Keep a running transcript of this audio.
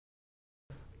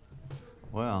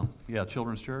Well, yeah,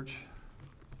 Children's Church.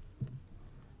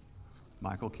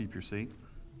 Michael, keep your seat.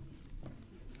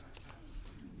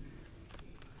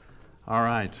 All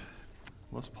right,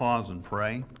 let's pause and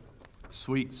pray.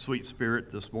 Sweet, sweet Spirit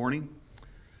this morning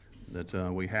that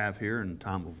we have here in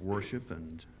time of worship,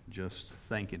 and just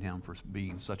thanking Him for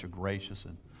being such a gracious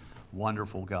and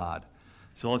wonderful God.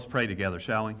 So let's pray together,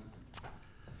 shall we?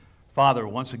 Father,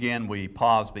 once again we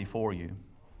pause before You.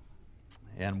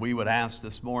 And we would ask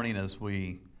this morning as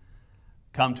we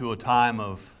come to a time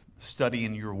of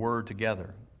studying Your Word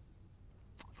together,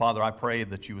 Father, I pray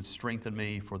that You would strengthen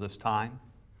me for this time.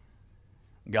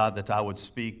 God, that I would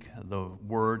speak the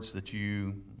words that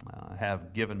You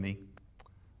have given me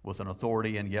with an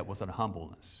authority and yet with a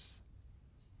humbleness.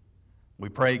 We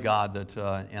pray, God,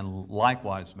 that in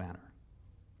likewise manner,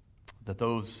 that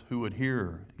those who would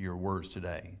hear Your words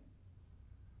today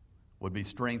would be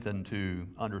strengthened to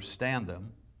understand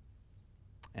them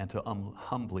and to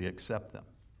humbly accept them.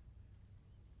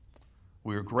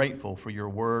 We are grateful for Your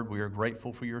Word. We are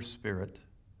grateful for Your Spirit.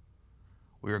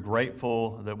 We are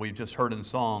grateful that we've just heard in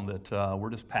song that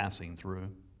we're just passing through.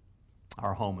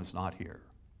 Our home is not here.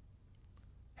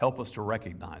 Help us to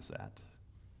recognize that,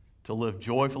 to live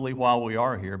joyfully while we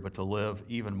are here, but to live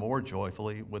even more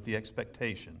joyfully with the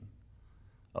expectation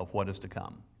of what is to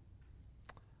come.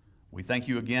 We thank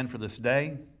You again for this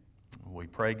day. We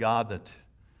pray, God, that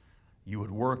You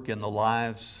would work in the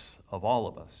lives of all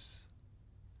of us.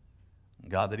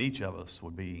 God, that each of us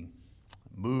would be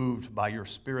moved by Your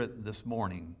Spirit this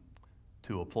morning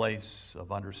to a place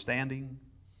of understanding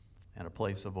and a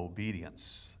place of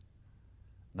obedience,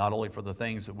 not only for the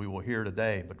things that we will hear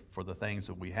today, but for the things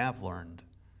that we have learned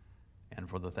and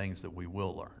for the things that we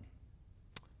will learn.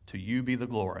 To You be the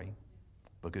glory,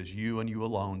 because You and You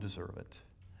alone deserve it.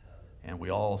 And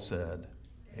we all said,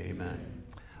 amen.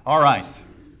 All right.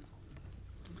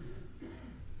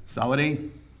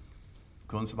 Sawadi,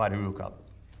 kun sabari rukab.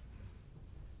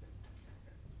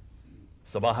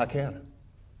 Sabah khair.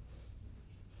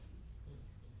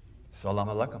 Salam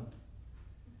alaikum.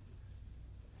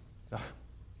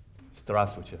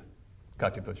 Здравствуйте.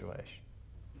 Как ты поживаешь?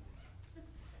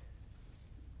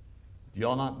 Do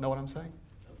y'all not know what I'm saying?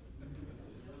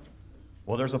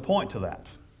 Well, there's a point to that.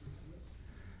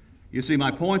 You see,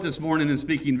 my point this morning in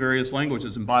speaking various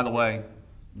languages, and by the way,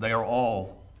 they are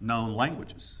all known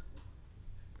languages.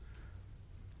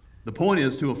 The point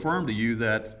is to affirm to you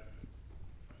that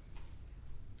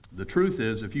the truth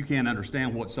is, if you can't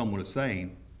understand what someone is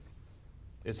saying,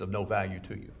 it's of no value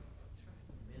to you.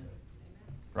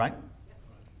 Right?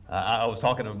 I was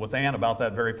talking with Ann about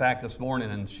that very fact this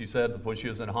morning, and she said that when she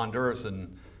was in Honduras,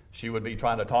 and she would be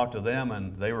trying to talk to them,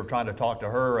 and they were trying to talk to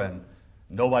her, and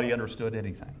nobody understood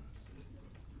anything.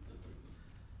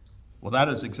 Well, that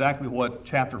is exactly what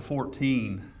chapter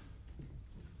 14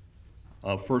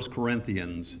 of 1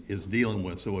 Corinthians is dealing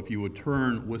with. So if you would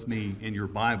turn with me in your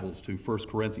Bibles to 1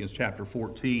 Corinthians chapter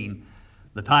 14,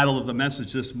 the title of the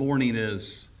message this morning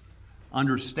is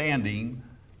Understanding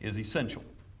is Essential.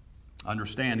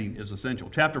 Understanding is essential.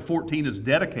 Chapter 14 is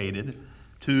dedicated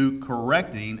to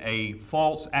correcting a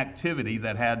false activity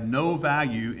that had no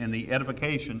value in the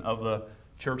edification of the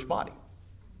church body.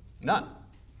 None.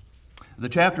 The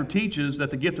chapter teaches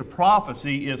that the gift of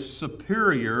prophecy is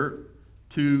superior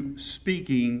to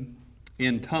speaking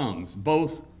in tongues,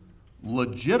 both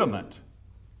legitimate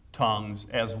tongues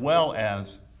as well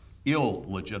as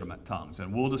illegitimate tongues.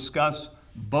 And we'll discuss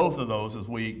both of those as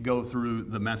we go through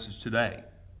the message today.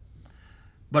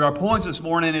 But our points this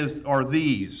morning are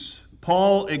these.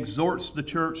 Paul exhorts the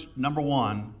church, number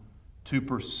one, to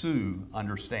pursue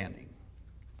understanding.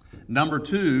 Number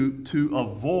two, to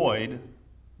avoid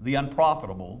the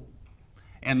unprofitable.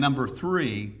 And number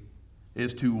three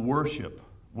is to worship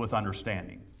with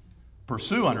understanding.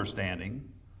 Pursue understanding,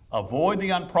 avoid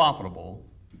the unprofitable,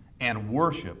 and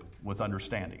worship with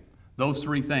understanding. Those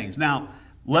three things. Now,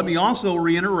 let me also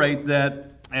reiterate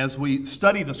that as we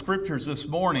study the Scriptures this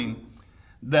morning,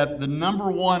 that the number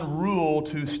one rule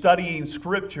to studying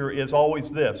Scripture is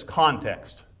always this: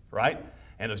 context, right?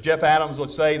 And as Jeff Adams would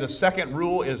say, the second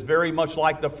rule is very much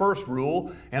like the first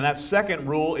rule, and that second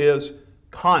rule is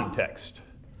context.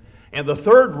 And the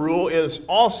third rule is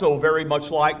also very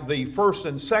much like the first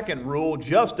and second rule,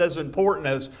 just as important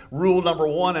as rule number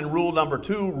one and rule number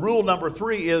two. Rule number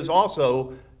three is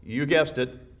also, you guessed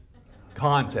it,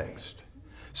 context.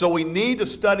 So we need to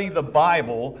study the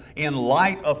Bible in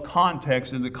light of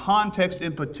context, and the context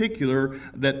in particular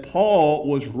that Paul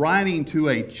was writing to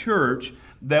a church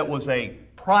that was a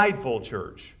prideful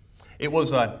church. It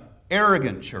was an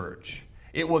arrogant church.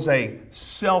 It was a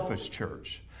selfish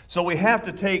church. So we have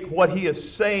to take what he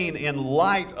is saying in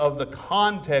light of the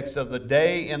context of the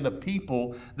day and the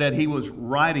people that he was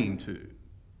writing to.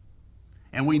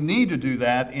 And we need to do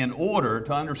that in order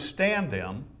to understand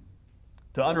them,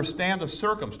 to understand the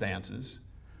circumstances,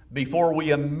 before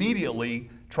we immediately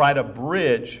try to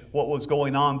bridge what was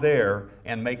going on there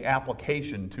and make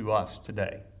application to us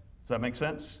today. Does that make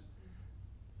sense?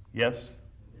 Yes?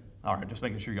 All right, just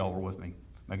making sure y'all were with me,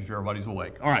 making sure everybody's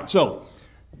awake. All right, so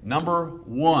number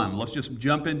one, let's just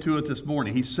jump into it this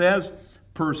morning. He says,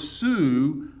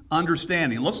 pursue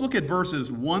understanding. Let's look at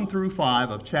verses 1 through 5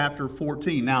 of chapter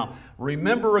 14. Now,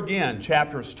 remember again,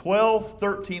 chapters 12,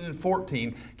 13, and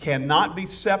 14 cannot be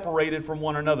separated from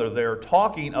one another. They're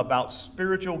talking about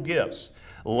spiritual gifts.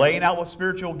 Laying out what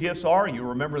spiritual gifts are. You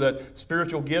remember that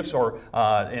spiritual gifts are,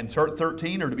 in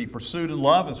 13, are to be pursued in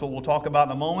love. That's what we'll talk about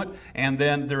in a moment. And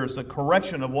then there's a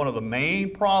correction of one of the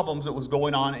main problems that was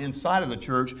going on inside of the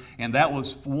church, and that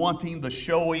was wanting the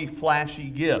showy, flashy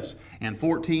gifts. And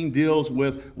 14 deals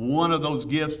with one of those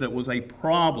gifts that was a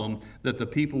problem that the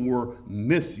people were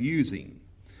misusing.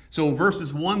 So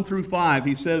verses 1 through 5,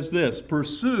 he says this,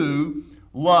 pursue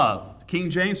love. King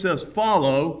James says,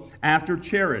 follow after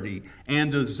charity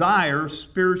and desire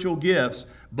spiritual gifts,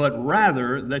 but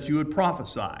rather that you would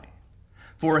prophesy.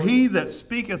 For he that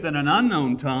speaketh in an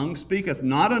unknown tongue speaketh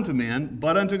not unto men,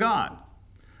 but unto God.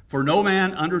 For no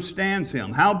man understands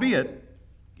him. Howbeit,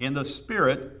 in the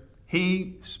Spirit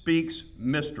he speaks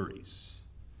mysteries.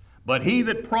 But he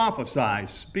that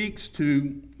prophesies speaks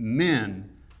to men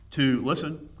to,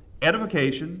 listen,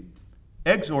 edification,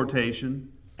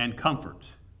 exhortation, and comfort.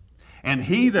 And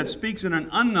he that speaks in an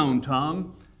unknown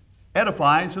tongue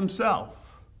edifies himself.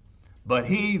 But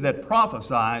he that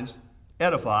prophesies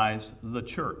edifies the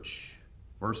church.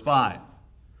 Verse 5.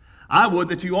 I would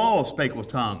that you all spake with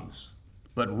tongues,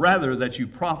 but rather that you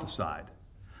prophesied.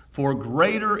 For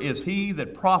greater is he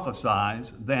that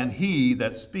prophesies than he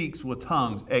that speaks with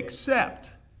tongues, except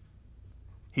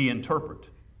he interpret,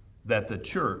 that the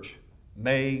church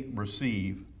may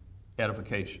receive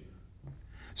edification.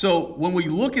 So when we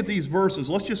look at these verses,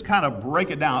 let's just kind of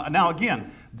break it down. Now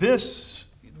again, this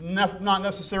not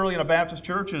necessarily in a Baptist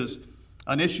church is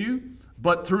an issue,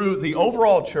 but through the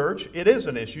overall church, it is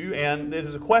an issue, and it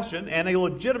is a question, and a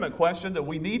legitimate question that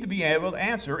we need to be able to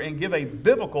answer and give a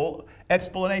biblical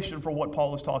explanation for what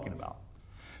Paul is talking about.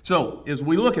 So as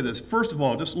we look at this, first of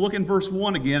all, just look in verse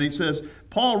 1 again. He says,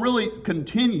 Paul really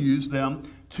continues them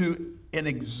to and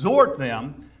exhort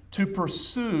them to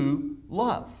pursue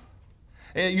love.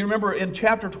 And you remember in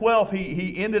chapter 12,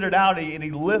 he ended it out and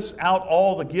he lists out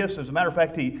all the gifts. As a matter of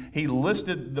fact, he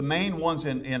listed the main ones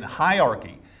in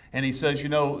hierarchy. And he says, you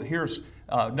know, here's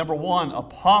number 1,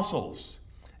 apostles,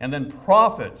 and then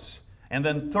prophets, and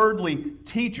then thirdly,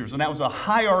 teachers. And that was a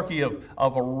hierarchy of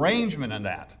arrangement in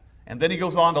that. And then he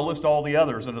goes on to list all the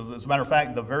others. And as a matter of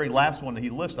fact, the very last one that he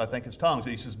lists, I think, is tongues.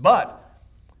 And he says, but,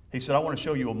 he said, I want to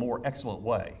show you a more excellent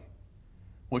way.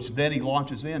 Which then he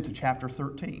launches into chapter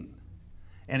 13.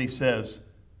 And he says,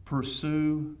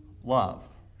 pursue love.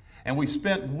 And we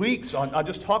spent weeks on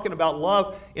just talking about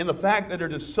love in the fact that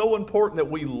it is so important that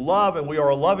we love and we are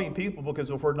a loving people, because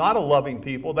if we're not a loving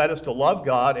people, that is to love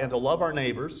God and to love our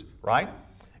neighbors, right?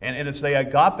 And it's the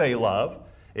agape love.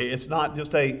 It's not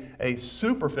just a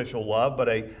superficial love, but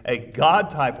a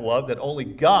God-type love that only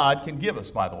God can give us,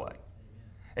 by the way.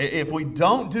 If we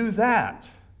don't do that,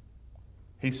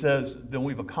 he says, then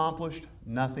we've accomplished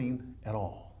nothing at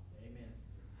all.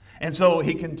 And so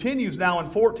he continues now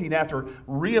in 14 after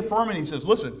reaffirming, he says,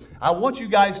 listen, I want you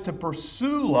guys to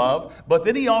pursue love, but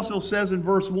then he also says in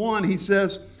verse 1, he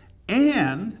says,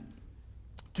 and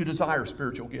to desire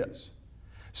spiritual gifts.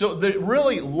 So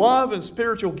really, love and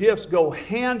spiritual gifts go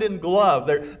hand in glove.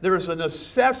 There is a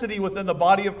necessity within the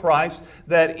body of Christ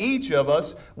that each of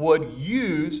us would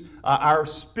use our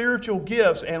spiritual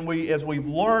gifts. And as we've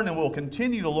learned and will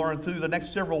continue to learn through the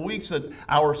next several weeks, that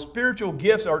our spiritual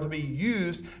gifts are to be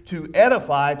used to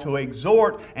edify, to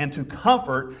exhort, and to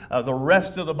comfort the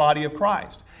rest of the body of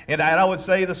Christ. And I would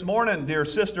say this morning, dear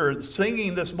sister,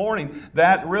 singing this morning,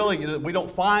 that really, we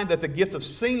don't find that the gift of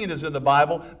singing is in the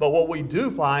Bible, but what we do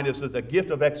find is that the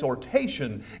gift of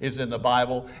exhortation is in the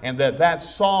Bible, and that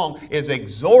song is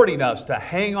exhorting us to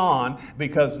hang on,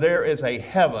 because there is a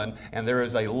heaven and there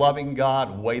is a loving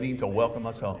God waiting to welcome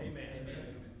us home. Amen.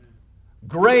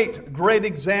 Great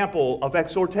example of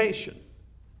exhortation.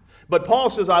 But Paul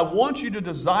says, I want you to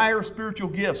desire spiritual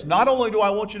gifts. Not only do I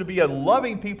want you to be a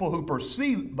loving people who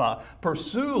pursue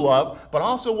love, but I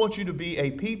also want you to be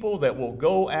a people that will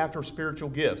go after spiritual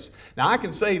gifts. Now, I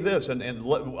can say this, and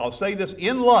I'll say this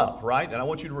in love, right? And I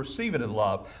want you to receive it in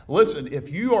love. Listen, if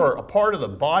you are a part of the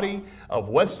body of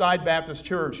Westside Baptist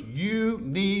Church, you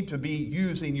need to be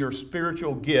using your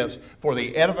spiritual gifts for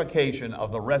the edification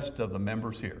of the rest of the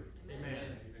members here. Amen.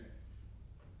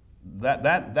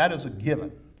 That is a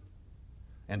given.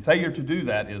 And failure to do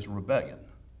that is rebellion.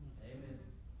 Amen.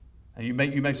 And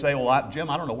you may say, well, Jim,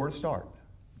 I don't know where to start.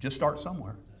 Just start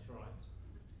somewhere. That's right.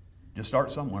 Just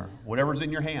start somewhere. Whatever's in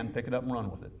your hand, pick it up and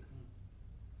run with it.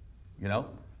 You know?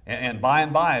 And by,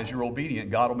 as you're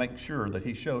obedient, God will make sure that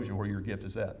He shows you where your gift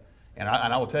is at. And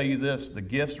I will tell you this, the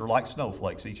gifts are like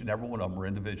snowflakes. Each and every one of them are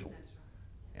individual.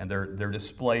 And they're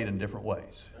displayed in different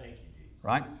ways. Thank you, Jesus.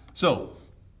 Right?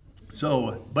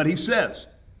 But he says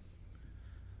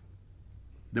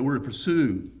that we're to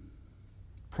pursue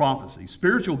prophecy.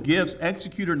 Spiritual gifts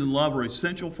executed in love are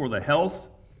essential for the health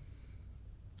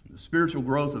and the spiritual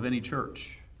growth of any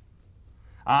church.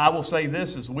 I will say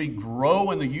this, as we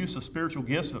grow in the use of spiritual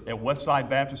gifts at Westside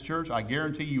Baptist Church, I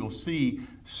guarantee you will see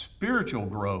spiritual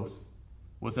growth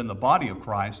within the body of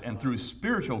Christ, and through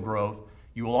spiritual growth,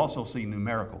 you will also see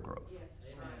numerical growth. Yes.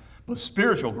 But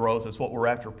spiritual growth is what we're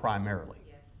after primarily.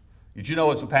 Did you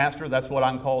know as a pastor, that's what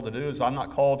I'm called to do? Is I'm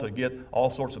not called to get all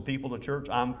sorts of people to church.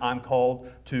 I'm called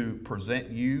to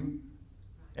present you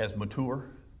as mature.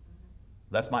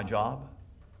 That's my job.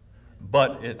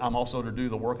 But I'm also to do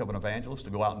the work of an evangelist,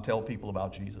 to go out and tell people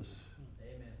about Jesus.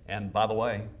 Amen. And by the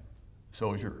way,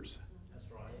 so is yours. That's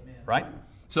right. Amen. Right?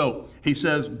 So he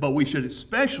says, but we should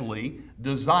especially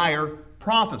desire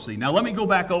prophecy. Now let me go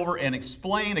back over and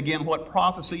explain again what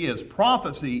prophecy is.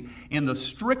 Prophecy, in the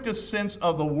strictest sense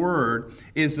of the word,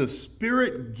 is a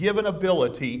Spirit-given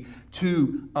ability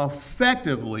to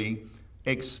effectively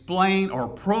explain or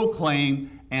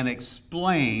proclaim and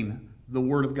explain the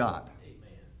Word of God.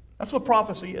 Amen. That's what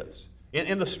prophecy is,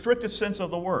 in the strictest sense of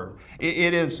the word.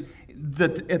 It is,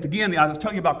 again, I was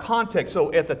telling you about context.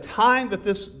 So at the time that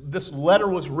this letter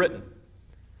was written,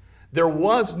 there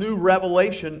was new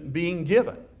revelation being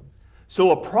given.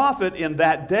 So a prophet in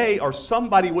that day, or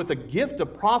somebody with a gift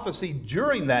of prophecy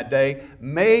during that day,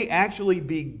 may actually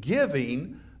be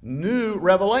giving new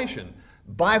revelation.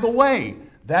 By the way,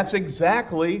 that's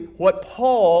exactly what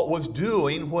Paul was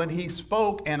doing when he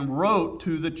spoke and wrote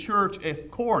to the church at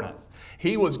Corinth.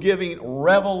 He was giving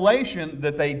revelation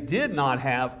that they did not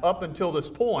have up until this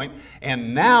point.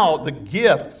 And now the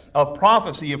gift of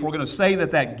prophecy, if we're going to say that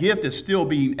that gift is still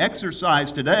being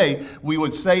exercised today, we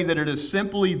would say that it is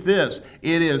simply this.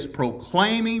 It is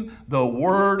proclaiming the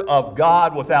Word of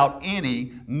God without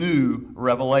any new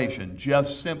revelation.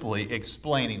 Just simply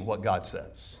explaining what God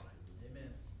says. Amen.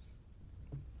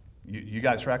 You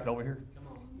guys tracking over here? Come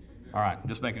on. All right,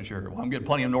 just making sure. Well, I'm getting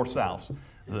plenty of north-souths.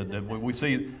 We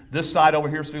see this side over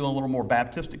here is feeling a little more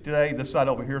Baptistic today. This side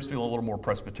over here is feeling a little more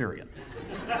Presbyterian.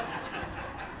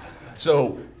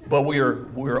 But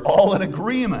we're all in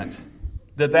agreement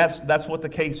that that's what the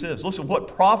case is. Listen,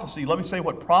 let me say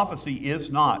what prophecy is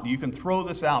not. You can throw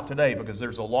this out today because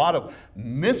there's a lot of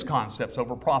misconceptions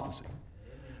over prophecy.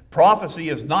 Prophecy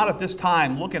is not at this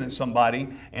time looking at somebody,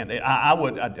 and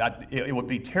it would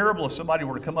be terrible if somebody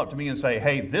were to come up to me and say,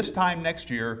 hey, this time next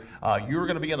year, you're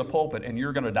going to be in the pulpit and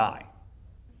you're going to die.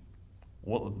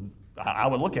 Well, I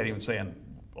would look at him and say,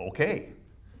 okay.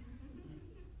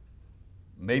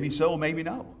 Maybe so, maybe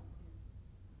no.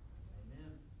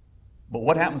 But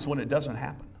what happens when it doesn't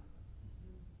happen?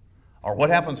 Or what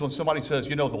happens when somebody says,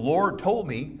 the Lord told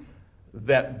me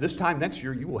that this time next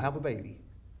year you will have a baby.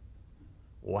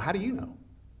 Well, how do you know?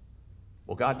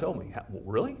 Well, God told me. Well,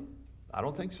 really? I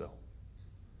don't think so.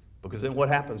 Because then what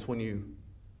happens when you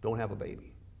don't have a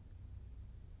baby?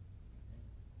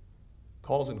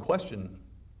 Calls in question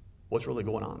what's really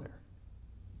going on there.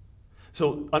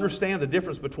 So understand the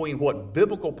difference between what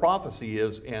biblical prophecy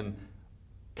is and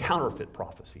counterfeit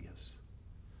prophecy is.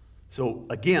 So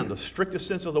again, the strictest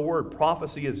sense of the word,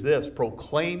 prophecy is this: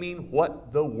 proclaiming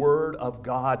what the Word of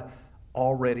God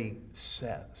already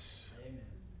says.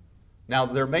 Now,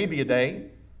 there may be a day,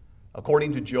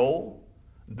 according to Joel,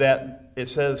 that it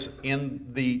says in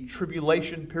the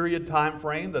tribulation period time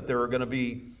frame that there are going to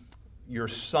be your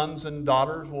sons and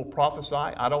daughters will prophesy.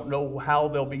 I don't know how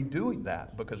they'll be doing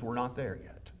that because we're not there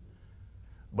yet.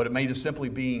 But it may just simply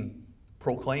be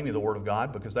proclaiming the Word of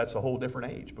God, because that's a whole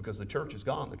different age, because the church is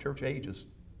gone. The church age is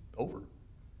over.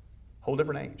 Whole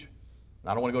different age.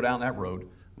 I don't want to go down that road.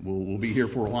 We'll be here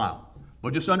for a while.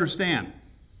 But just understand,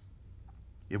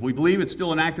 if we believe it's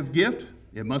still an active gift,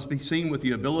 It must be seen with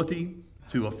the ability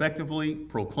to effectively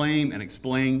proclaim and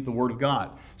explain the Word of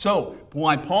God. So,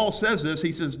 why Paul says this,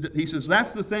 he says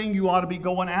that's the thing you ought to be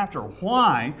going after.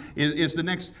 Why is the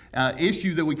next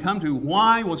issue that we come to.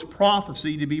 Why was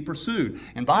prophecy to be pursued?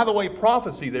 And by the way,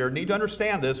 prophecy there, need to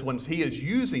understand this when he is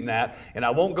using that, and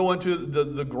I won't go into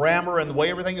the grammar and the way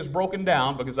everything is broken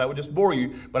down because that would just bore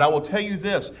you, but I will tell you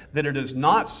this, that it is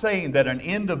not saying that an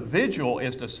individual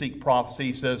is to seek prophecy.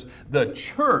 He says the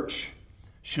church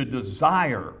should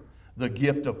desire the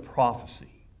gift of prophecy.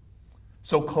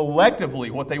 So collectively,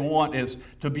 what they want is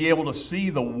to be able to see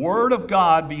the Word of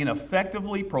God being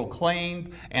effectively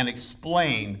proclaimed and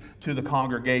explained to the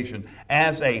congregation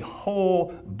as a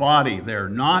whole body. They're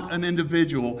not an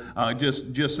individual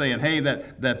just saying, hey,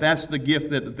 that's the gift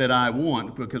that I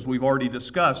want, because we've already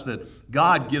discussed that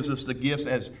God gives us the gifts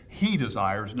as He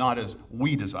desires, not as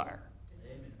we desire.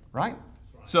 Amen. Right?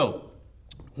 So,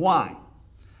 why?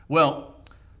 Well,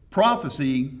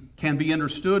 prophecy can be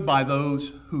understood by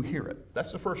those who hear it.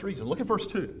 That's the first reason. Look at verse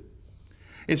 2.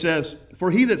 It says,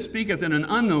 "For he that speaketh in an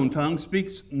unknown tongue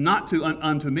speaks not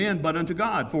unto men, but unto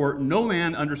God. For no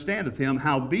man understandeth him,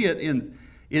 howbeit in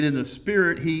the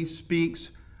Spirit he speaks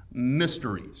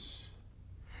mysteries."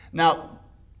 Now,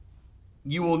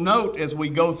 you will note as we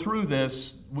go through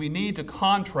this, we need to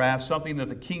contrast something that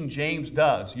the King James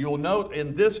does. You'll note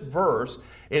in this verse,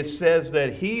 it says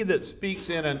that he that speaks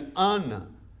in an unknown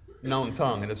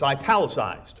tongue, and it's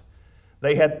italicized.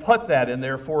 They had put that in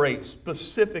there for a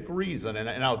specific reason,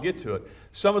 and I'll get to it.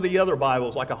 Some of the other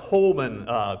Bibles, like a Holman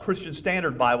Christian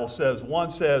Standard Bible, one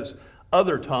says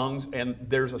other tongues, and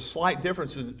there's a slight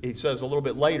difference. He says a little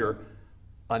bit later,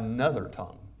 another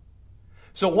tongue.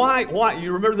 So why?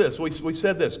 You remember this. We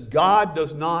said this. God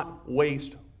does not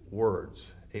waste words.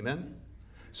 Amen?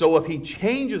 So if he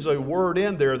changes a word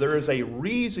in there, there is a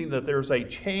reason that there's a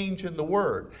change in the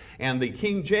word. And the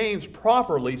King James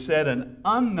properly said an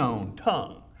unknown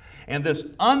tongue. And this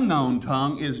unknown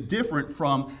tongue is different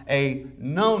from a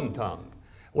known tongue.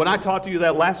 When I talked to you,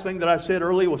 that last thing that I said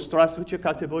earlier was "Здравствуйте,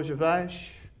 как ты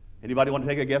поживаешь?" Anybody want to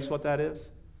take a guess what that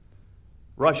is?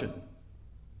 Russian.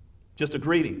 Just a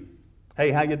greeting.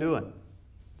 Hey, how you doing?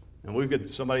 And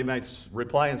somebody might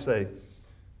reply and say,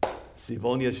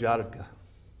 "Сегодня жарко."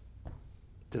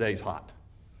 Today's hot,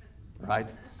 right?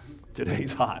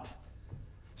 Today's hot.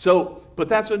 So, but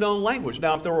that's a known language.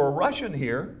 Now, if there were a Russian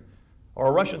here, or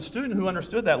a Russian student who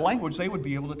understood that language, they would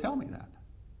be able to tell me that.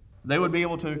 They would be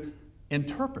able to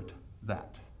interpret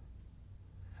that,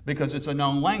 because it's a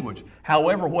known language.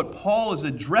 However, what Paul is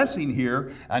addressing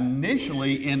here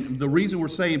initially, and the reason we're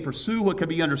saying pursue what can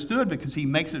be understood, because he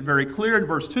makes it very clear in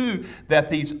verse 2 that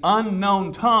these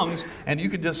unknown tongues, and you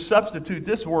can just substitute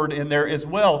this word in there as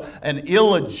well, an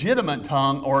illegitimate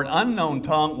tongue or an unknown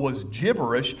tongue was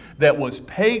gibberish that was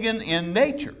pagan in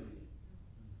nature.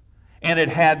 And it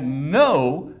had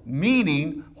no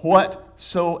meaning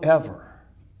whatsoever.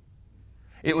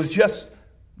 It was just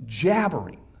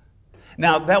jabbering.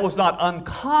 Now, that was not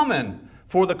uncommon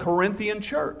for the Corinthian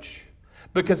church,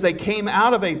 because they came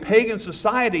out of a pagan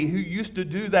society who used to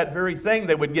do that very thing.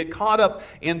 They would get caught up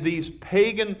in these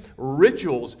pagan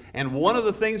rituals, and one of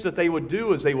the things that they would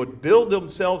do is they would build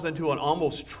themselves into an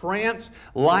almost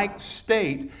trance-like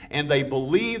state, and they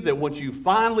believed that once you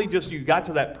finally you got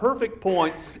to that perfect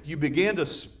point, you began to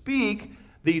speak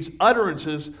these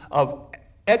utterances of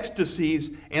ecstasies,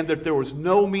 and that there was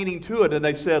no meaning to it. And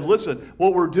they said, listen,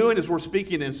 what we're doing is we're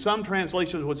speaking, in some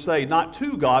translations would say, not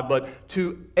to God, but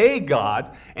to a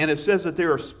God. And it says that they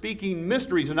are speaking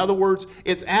mysteries. In other words,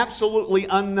 it's absolutely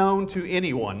unknown to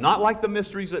anyone. Not like the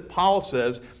mysteries that Paul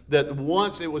says, that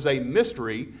once it was a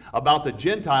mystery about the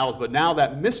Gentiles, but now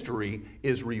that mystery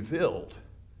is revealed,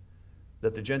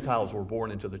 that the Gentiles were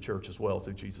born into the church as well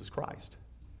through Jesus Christ.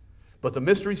 But the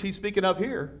mysteries he's speaking of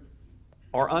here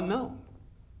are unknown.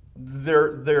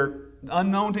 They're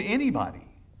unknown to anybody.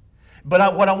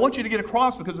 But what I want you to get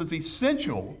across, because it's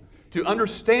essential to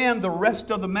understand the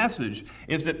rest of the message,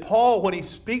 is that Paul, when he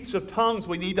speaks of tongues,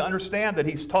 we need to understand that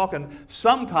he's talking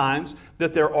sometimes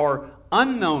that there are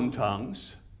unknown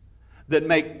tongues that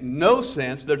make no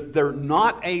sense, that they're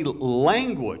not a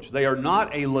language. They are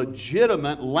not a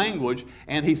legitimate language.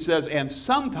 And he says, and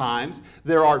sometimes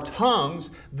there are tongues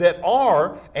that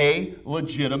are a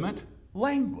legitimate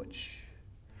language.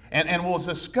 And we'll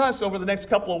discuss over the next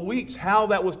couple of weeks how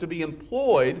that was to be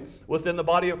employed within the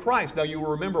body of Christ. Now, you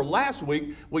will remember last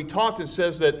week we talked, and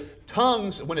says that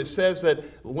tongues, when it says that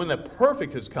when the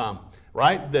perfect has come,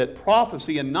 right, that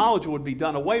prophecy and knowledge would be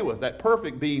done away with, that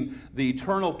perfect being the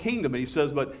eternal kingdom. And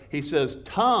he says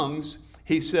tongues,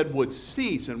 he said, would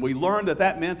cease. And we learned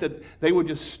that meant that they would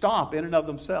just stop in and of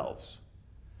themselves.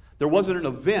 There wasn't an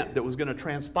event that was going to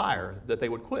transpire that they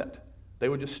would quit. They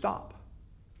would just stop.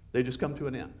 They'd just come to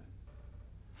an end.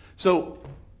 So,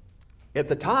 at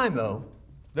the time, though,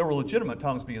 there were legitimate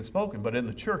tongues being spoken, but in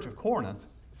the church of Corinth,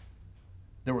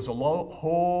 there was a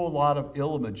whole lot of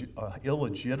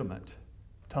illegitimate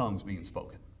tongues being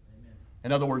spoken. Amen.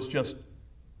 In other words, just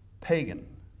pagan,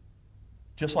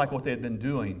 just like what they had been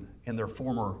doing in their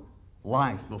former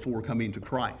life before coming to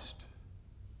Christ.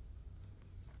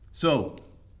 So,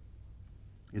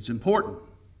 it's important.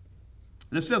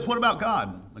 And it says, what about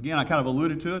God? Again, I kind of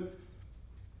alluded to it.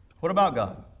 What about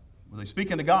God? Were they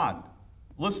speaking to God?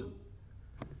 Listen,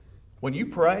 when you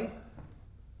pray,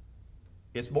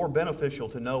 it's more beneficial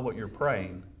to know what you're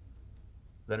praying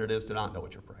than it is to not know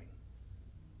what you're praying.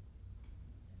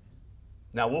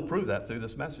 Now, we'll prove that through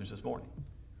this message this morning.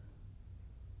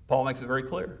 Paul makes it very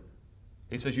clear.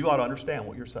 He says you ought to understand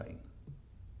what you're saying.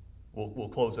 We'll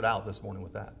close it out this morning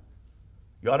with that.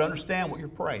 You ought to understand what you're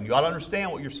praying. You ought to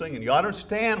understand what you're singing. You ought to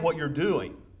understand what you're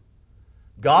doing.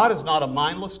 God is not a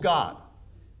mindless God,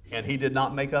 and He did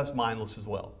not make us mindless as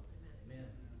well. Amen.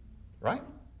 Right?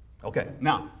 Okay,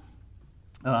 now,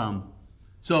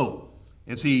 so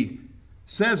as he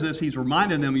says this, he's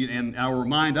reminding them, and I'll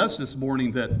remind us this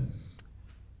morning that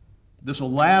this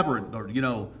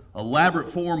elaborate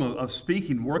form of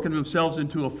speaking, working themselves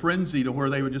into a frenzy to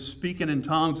where they were just speaking in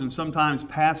tongues and sometimes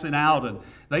passing out. And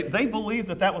they believed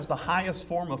that that was the highest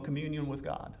form of communion with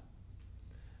God.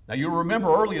 Now, you'll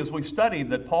remember early as we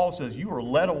studied that Paul says you were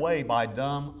led away by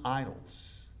dumb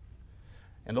idols.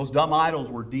 And those dumb idols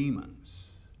were demons.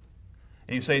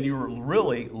 And he's saying you were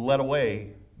really led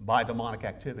away by demonic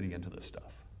activity into this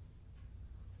stuff.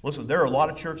 Listen, there are a lot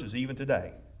of churches even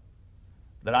today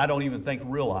that I don't even think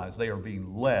realize they are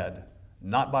being led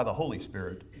not by the Holy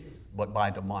Spirit, but by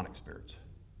demonic spirits.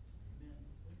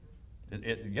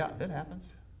 It happens.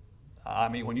 I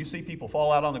mean, when you see people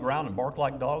fall out on the ground and bark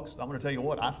like dogs, I'm going to tell you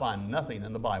what, I find nothing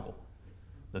in the Bible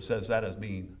that says that as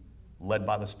being led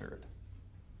by the Spirit.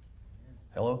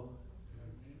 Hello?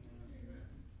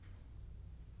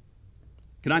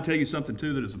 Can I tell you something,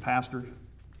 too, that as a pastor,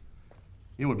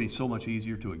 it would be so much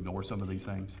easier to ignore some of these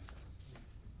things.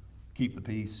 Keep the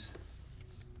peace.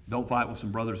 Don't fight with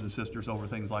some brothers and sisters over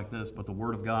things like this, but the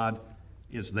Word of God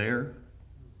is there.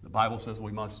 The Bible says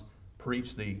we must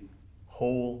preach the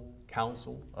whole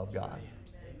counsel of God.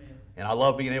 Amen. And I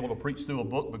love being able to preach through a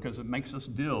book because it makes us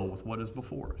deal with what is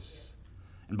before us.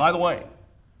 And by the way,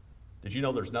 did you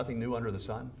know there's nothing new under the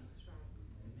sun?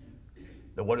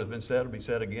 That what has been said will be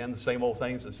said again. The same old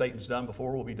things that Satan's done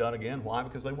before will be done again. Why?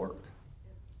 Because they work.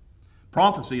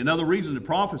 Prophecy. Another reason that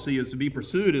prophecy is to be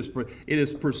pursued is it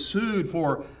is pursued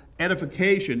for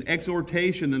edification,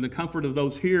 exhortation, and the comfort of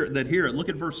those that hear it. Look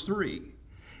at verse 3.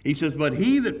 He says, but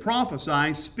he that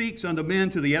prophesies speaks unto men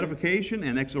to the edification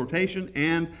and exhortation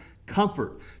and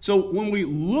comfort. So when we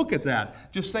look at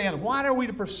that, just saying, why are we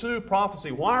to pursue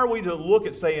prophecy? Why are we to look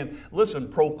at saying, listen,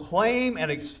 proclaim and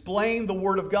explain the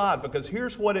Word of God? Because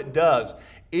here's what it does.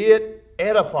 It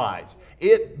edifies.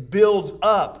 It builds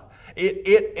up.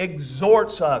 It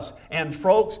exhorts us. And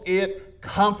folks, it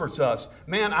comforts us.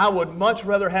 Man, I would much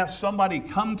rather have somebody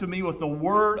come to me with the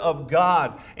Word of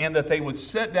God and that they would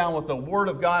sit down with the Word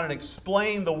of God and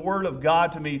explain the Word of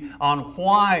God to me on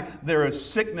why there is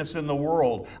sickness in the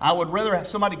world. I would rather have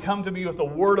somebody come to me with the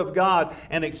Word of God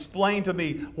and explain to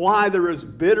me why there is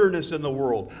bitterness in the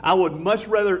world. I would much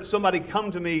rather somebody come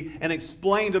to me and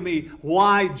explain to me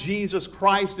why Jesus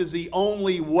Christ is the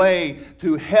only way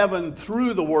to heaven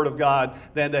through the Word of God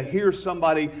than to hear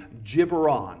somebody gibber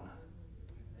on.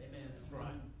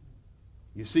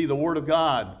 You see, the Word of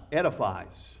God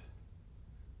edifies.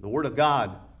 The Word of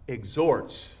God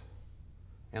exhorts.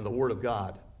 And the Word of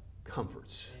God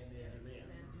comforts. Amen.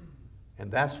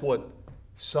 And that's what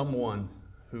someone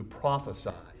who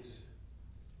prophesies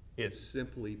is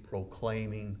simply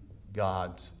proclaiming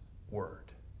God's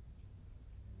Word.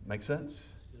 Make sense?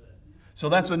 So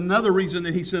that's another reason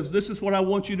that he says, this is what I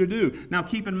want you to do. Now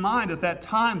keep in mind, at that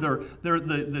time,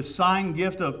 the sign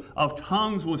gift of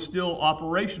tongues was still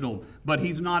operational, but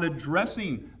he's not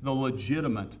addressing the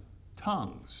legitimate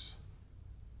tongues.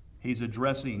 He's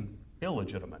addressing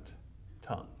illegitimate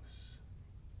tongues.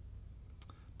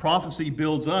 Prophecy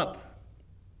builds up,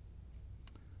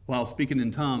 while speaking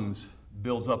in tongues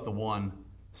builds up the one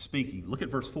speaking. Look at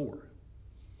verse 4.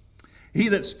 He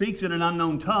that speaks in an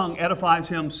unknown tongue edifies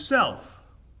himself,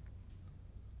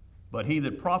 but he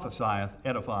that prophesieth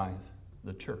edifieth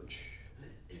the church.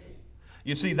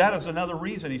 You see, that is another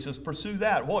reason. He says, pursue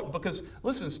that. What? Because,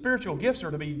 listen, spiritual gifts are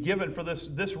to be given for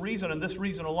this reason and this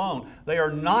reason alone. They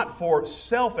are not for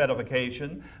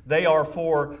self-edification. They are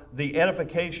for the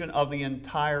edification of the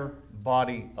entire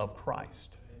body of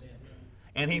Christ. Amen.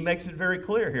 And he makes it very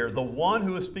clear here. The one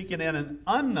who is speaking in an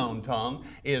unknown tongue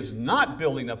is not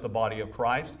building up the body of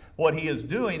Christ. What he is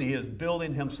doing, he is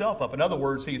building himself up. In other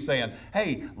words, he's saying,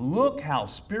 hey, look how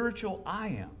spiritual I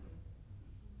am.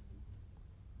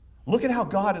 Look at how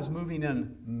God is moving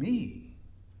in me.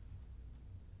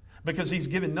 Because he's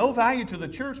given no value to the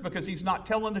church because he's not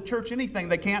telling the church anything.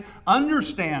 They can't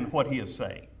understand what he is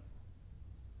saying.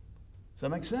 Does that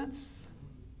make sense?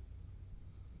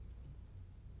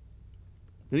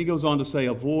 Then he goes on to say,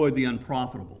 avoid the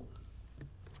unprofitable.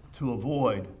 To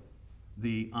avoid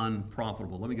the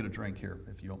unprofitable. Let me get a drink here,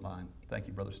 if you don't mind. Thank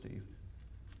you, Brother Steve.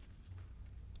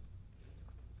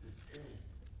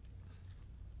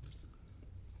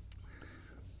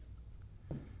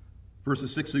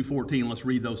 Verses 6 through 14, let's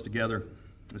read those together.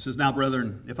 It says, now,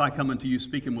 brethren, if I come unto you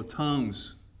speaking with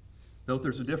tongues, though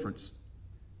there's a difference.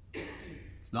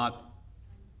 It's not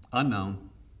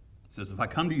unknown. It says, if I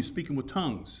come to you speaking with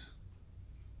tongues,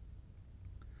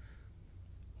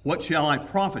 what shall I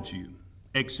profit you,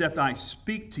 except I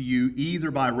speak to you either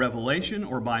by revelation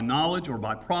or by knowledge or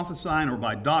by prophesying or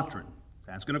by doctrine?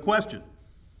 Asking a question.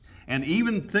 And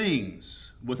even things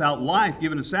without life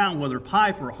given a sound, whether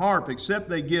pipe or harp, except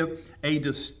they give a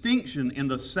distinction in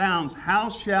the sounds, how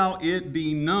shall it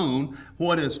be known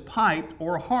what is piped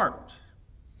or harped?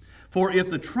 For if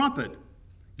the trumpet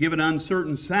give an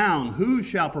uncertain sound, who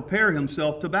shall prepare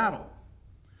himself to battle?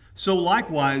 So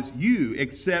likewise you,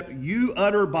 except you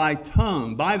utter by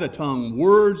the tongue,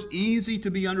 words easy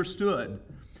to be understood,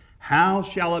 how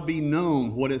shall it be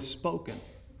known what is spoken?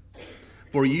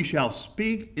 For ye shall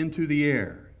speak into the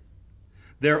air.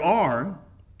 There are,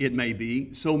 it may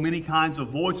be, so many kinds of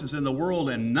voices in the world,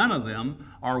 and none of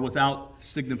them are without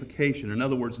signification. In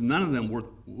other words, none of them were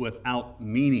without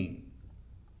meaning.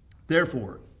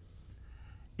 Therefore,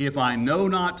 if I know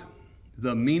not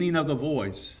the meaning of the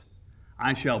voice,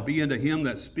 I shall be unto him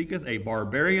that speaketh a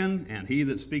barbarian, and he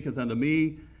that speaketh unto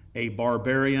me a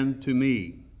barbarian to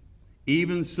me.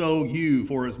 Even so you,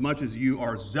 for as much as you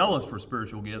are zealous for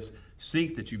spiritual gifts,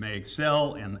 seek that you may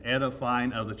excel in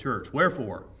edifying of the church.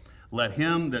 Wherefore, let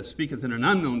him that speaketh in an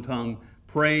unknown tongue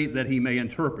pray that he may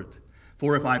interpret.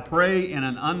 For if I pray in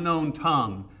an unknown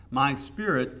tongue, my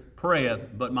spirit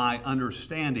prayeth, but my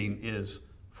understanding is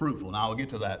fruitful. Now I'll get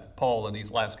to that. Paul in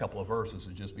these last couple of verses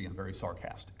is just being very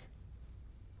sarcastic,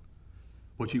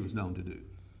 which he was known to do.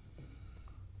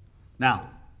 Now,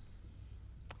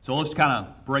 so let's kind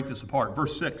of break this apart.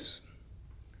 Verse 6.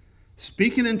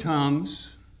 Speaking in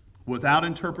tongues without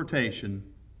interpretation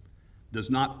does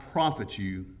not profit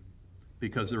you,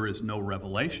 because there is no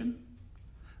revelation,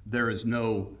 there is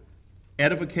no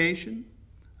edification.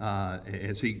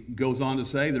 As he goes on to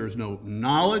say, there is no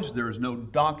knowledge, there is no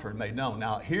doctrine made known.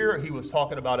 Now here he was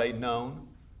talking about a known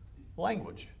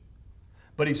language.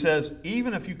 But he says,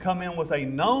 even if you come in with a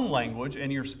known language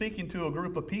and you're speaking to a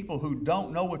group of people who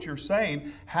don't know what you're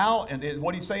saying, how, and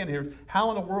what he's saying here, how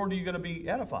in the world are you going to be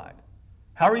edified?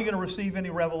 How are you going to receive any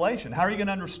revelation? How are you going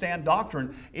to understand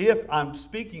doctrine if I'm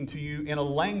speaking to you in a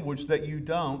language that you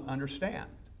don't understand?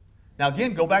 Now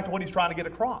again, go back to what he's trying to get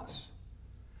across.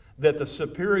 That the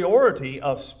superiority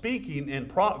of speaking and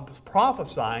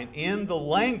prophesying in the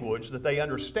language that they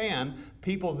understand,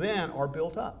 people then are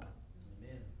built up.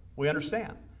 We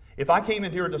understand. If I came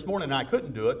in here this morning and I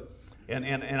couldn't do it,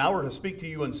 and I were to speak to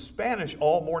you in Spanish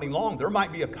all morning long, there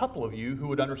might be a couple of you who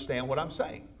would understand what I'm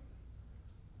saying.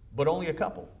 But only a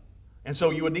couple. And so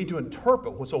you would need to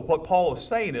interpret. So what Paul is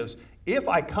saying is, if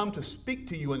I come to speak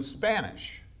to you in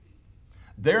Spanish,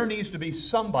 there needs to be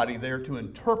somebody there to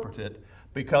interpret it,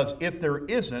 because if there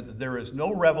isn't, there is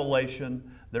no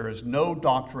revelation, there is no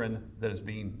doctrine that is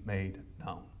being made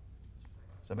known.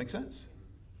 Does that make sense?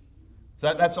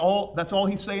 So that's all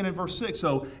he's saying in verse 6.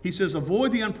 So he says,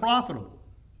 avoid the unprofitable.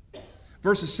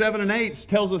 Verses 7 and 8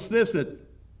 tells us this, that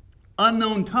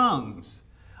unknown tongues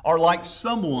are like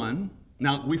someone,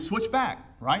 now we switch back,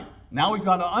 right? Now we've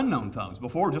gone to unknown tongues.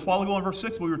 Before, just a while ago in verse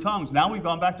 6, we were tongues. Now we've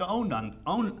gone back to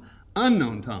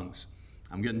unknown tongues.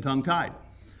 I'm getting tongue-tied.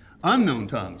 Unknown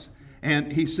tongues.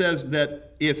 And he says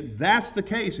that if that's the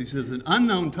case, he says an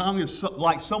unknown tongue is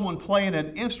like someone playing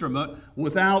an instrument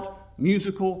without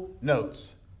musical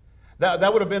notes.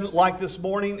 That would have been like this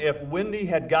morning if Wendy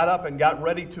had got up and got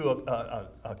ready to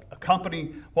accompany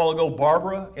a while ago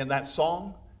Barbara in that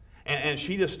song, and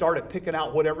she just started picking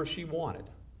out whatever she wanted.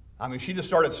 I mean, she just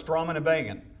started strumming and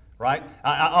banging, right?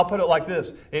 I'll put it like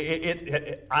this.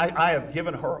 I have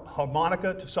given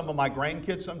harmonica to some of my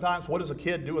grandkids sometimes. What does a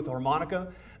kid do with a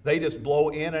harmonica? They just blow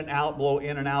in and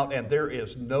out, and there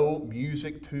is no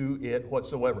music to it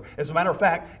whatsoever. As a matter of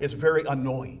fact, it's very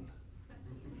annoying.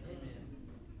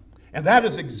 And that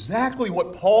is exactly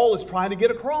what Paul is trying to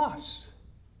get across.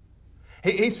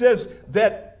 He says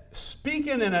that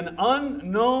speaking in an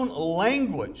unknown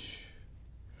language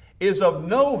is of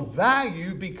no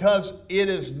value because it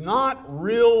is not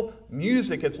real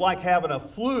music. It's like having a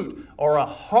flute or a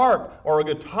harp or a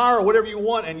guitar or whatever you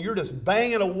want, and you're just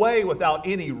banging away without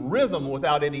any rhythm,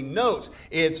 without any notes.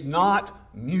 It's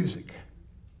not music.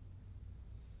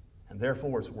 And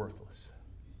therefore it's worthless.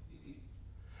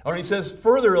 Or he says,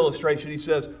 further illustration, he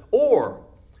says, or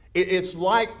it's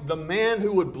like the man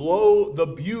who would blow the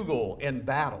bugle in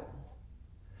battle.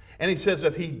 And he says,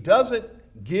 if he doesn't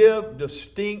give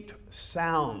distinct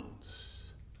sounds,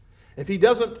 if he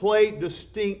doesn't play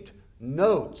distinct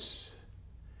notes,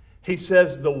 he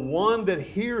says the one that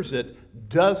hears it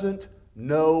doesn't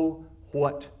know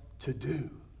what to do.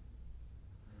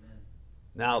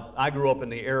 Now, I grew up in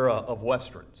the era of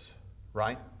Westerns,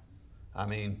 right? I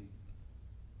mean,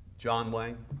 John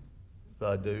Wayne,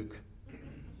 the Duke.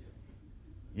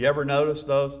 You ever notice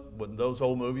those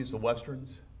old movies, the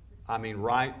Westerns? I mean,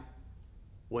 right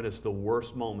when it's the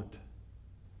worst moment,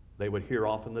 they would hear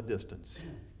off in the distance.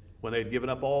 When they'd given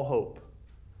up all hope,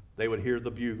 they would hear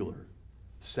the bugler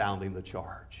sounding the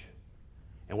charge.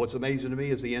 And what's amazing to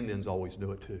me is the Indians always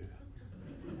knew it too,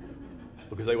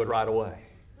 because they would ride away.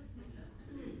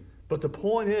 But the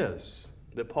point is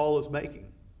that Paul is making,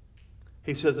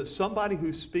 he says that somebody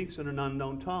who speaks in an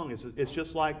unknown tongue it's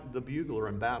just like the bugler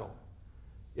in battle.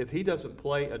 If he doesn't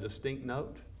play a distinct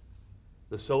note,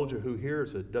 the soldier who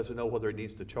hears it doesn't know whether he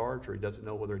needs to charge or he doesn't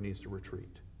know whether he needs to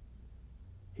retreat.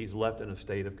 He's left in a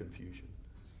state of confusion.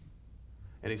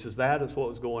 And he says that is what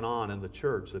was going on in the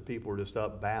church, that people were just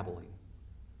up babbling,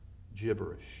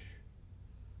 gibberish,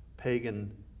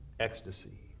 pagan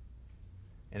ecstasy.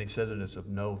 And he says that it's of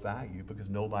no value because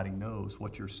nobody knows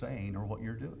what you're saying or what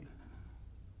you're doing.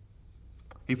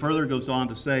 He further goes on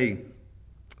to say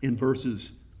in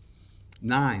verses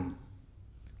 9,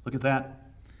 look at that.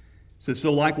 It says,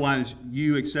 so likewise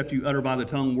you, except you utter by the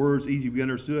tongue words easy to be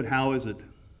understood, how is it,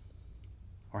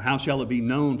 or how shall it be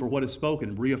known for what is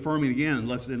spoken? Reaffirming again,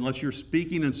 unless you're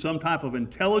speaking in some type of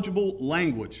intelligible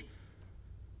language,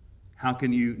 how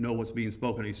can you know what's being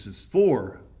spoken? He says,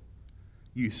 for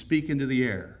you speak into the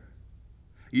air.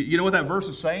 You know what that verse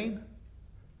is saying?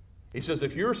 He says,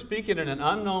 if you're speaking in an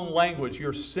unknown language,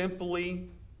 you're simply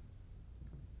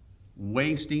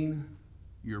wasting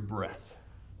your breath.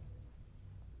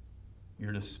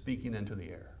 You're just speaking into the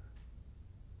air.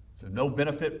 It's no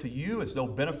benefit to you. It's no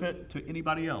benefit to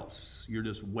anybody else. You're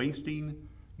just wasting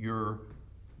your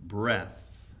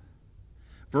breath.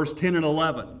 Verse 10 and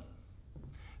 11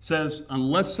 says,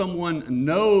 unless someone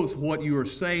knows what you are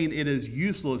saying, it is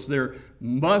useless. There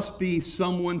must be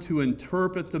someone to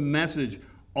interpret the message.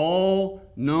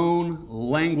 All known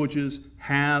languages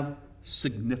have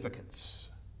significance.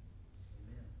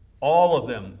 All of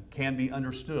them can be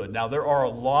understood. Now, there are a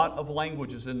lot of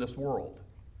languages in this world,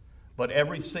 but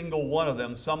every single one of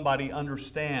them, somebody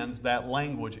understands that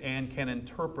language and can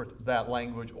interpret that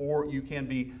language, or you can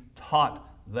be taught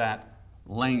that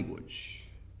language.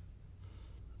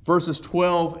 Verses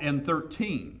 12 and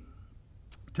 13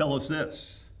 tell us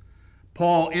this.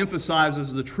 Paul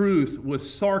emphasizes the truth with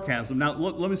sarcasm. Now,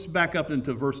 let me back up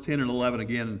into verse 10 and 11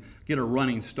 again and get a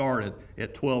running start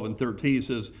at 12 and 13. He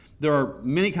says, there are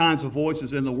many kinds of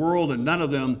voices in the world, and none of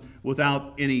them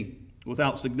without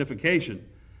signification.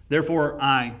 Therefore,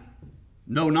 I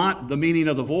know not the meaning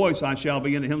of the voice. I shall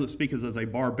be unto him that speaketh as a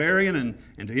barbarian,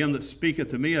 and to him that speaketh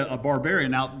to me a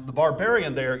barbarian. Now, the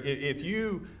barbarian there, if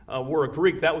you were a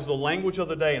Greek, that was the language of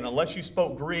the day. And unless you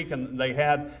spoke Greek, and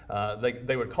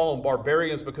they would call them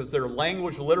barbarians because their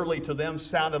language literally to them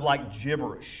sounded like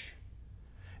gibberish.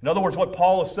 In other words, what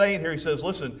Paul is saying here, he says,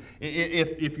 listen,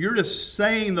 if you're just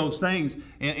saying those things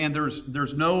and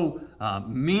there's no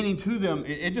meaning to them,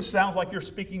 it just sounds like you're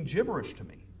speaking gibberish to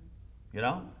me. You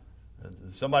know?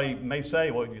 Somebody may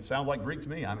say, well, it sounds like Greek to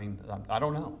me. I mean, I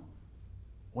don't know.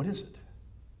 What is it?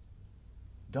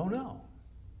 Don't know.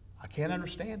 I can't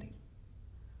understand him.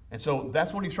 And so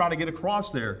that's what he's trying to get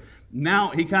across there. Now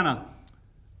he kind of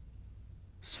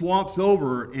swaps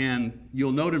over, and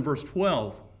you'll note in verse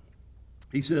 12,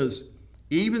 he says,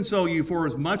 Even so, you, for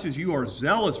as much as you are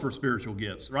zealous for spiritual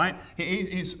gifts, right?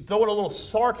 He's throwing a little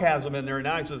sarcasm in there, and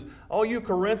now he says, oh, you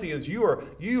Corinthians,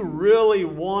 you really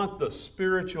want the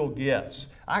spiritual gifts.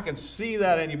 I can see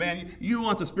that in you, man. You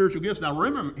want the spiritual gifts. Now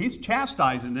remember, he's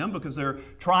chastising them because they're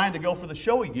trying to go for the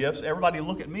showy gifts. Everybody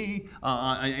look at me,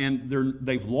 and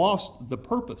they've lost the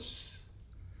purpose.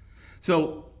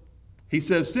 So he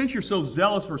says, since you're so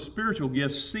zealous for spiritual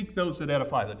gifts, seek those that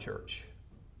edify the church.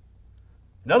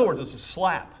 In other words, it's a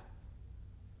slap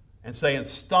and saying,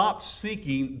 stop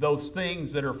seeking those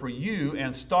things that are for you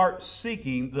and start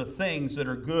seeking the things that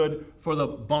are good for the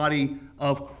body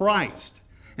of Christ.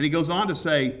 And he goes on to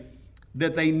say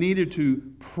that they needed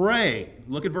to pray.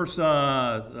 Look at verse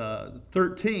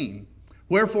 13.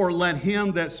 Wherefore let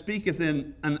him that speaketh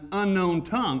in an unknown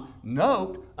tongue,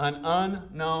 note, an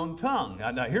unknown tongue.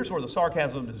 Now here's where the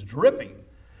sarcasm is dripping.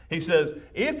 He says,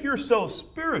 if you're so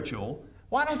spiritual,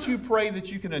 why don't you pray that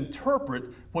you can interpret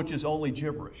which is only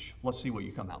gibberish? Let's see what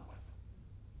you come out with.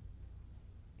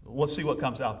 Let's see what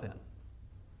comes out then.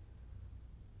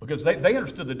 Because they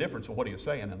understood the difference of what he was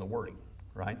saying in the wording,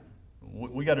 right?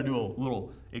 We got to do a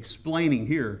little explaining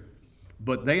here,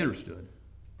 but they understood.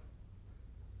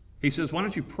 He says, why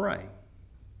don't you pray?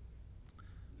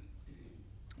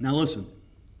 Now listen.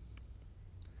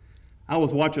 I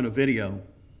was watching a video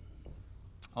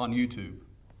on YouTube.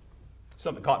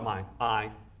 Something caught my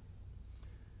eye.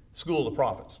 School of the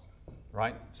Prophets,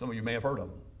 right? Some of you may have heard of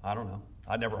them. I don't know.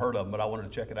 I'd never heard of them, but I wanted to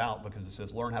check it out because it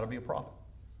says, learn how to be a prophet.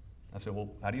 I said,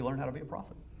 well, how do you learn how to be a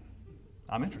prophet?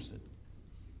 I'm interested,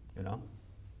 you know.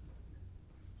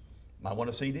 Might want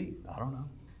a CD. I don't know.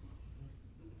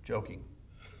 Joking.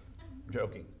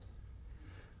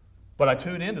 But I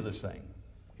tune into this thing.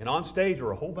 And on stage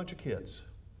are a whole bunch of kids.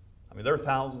 I mean, there are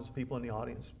thousands of people in the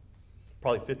audience.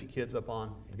 Probably 50 kids up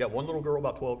on. You've got one little girl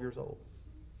about 12 years old.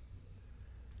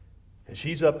 And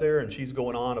she's up there and she's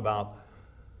going on about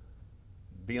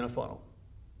being a funnel,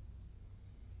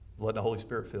 letting the Holy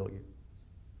Spirit fill you,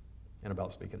 and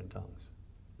about speaking in tongues.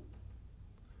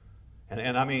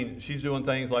 And I mean, she's doing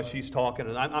things like she's talking,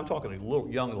 and I'm talking to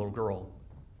a young little girl.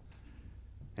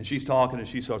 And she's talking and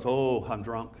she starts, oh, I'm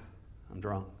drunk.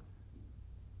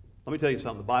 Let me tell you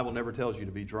something. The Bible never tells you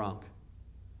to be drunk.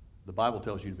 The Bible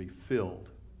tells you to be filled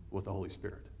with the Holy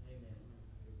Spirit. Amen.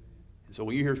 And so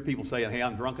when you hear people saying, hey,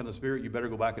 I'm drunk in the Spirit, you better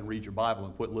go back and read your Bible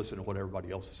and quit listening to what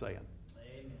everybody else is saying.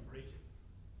 Amen. Preach it.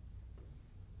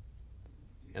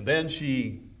 And then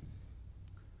she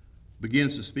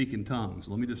begins to speak in tongues.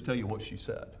 Let me just tell you what she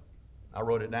said. I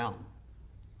wrote it down.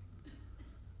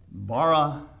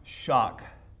 Bara Shak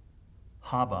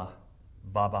Haba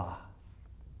Baba.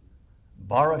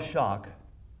 Bara Shak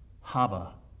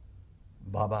Haba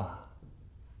Baba.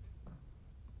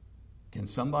 Can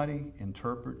somebody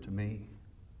interpret to me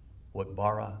what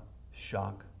Bara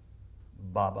Shak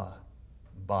Baba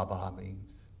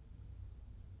means?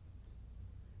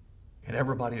 And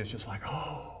everybody is just like,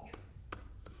 oh.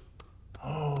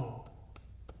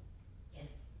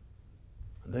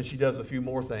 And then she does a few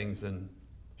more things and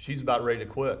she's about ready to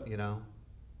quit, you know.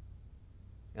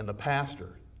 And the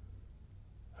pastor,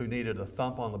 who needed a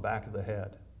thump on the back of the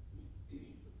head,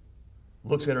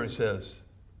 looks at her and says,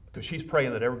 because she's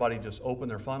praying that everybody just open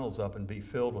their funnels up and be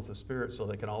filled with the Spirit so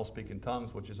they can all speak in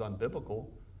tongues, which is unbiblical,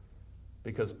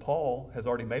 because Paul has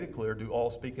already made it clear, do all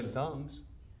speak in tongues?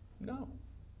 No.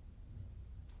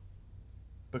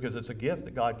 Because it's a gift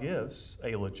that God gives,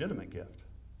 a legitimate gift.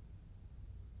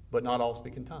 But not all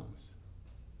speak in tongues.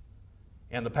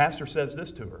 And the pastor says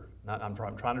this to her. I'm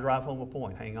trying to drive home a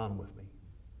point. Hang on with me.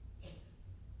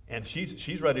 And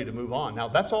she's ready to move on. Now,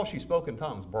 that's all she spoke in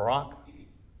tongues. Barak.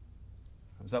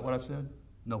 Is that what I said?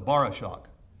 No, Barashak.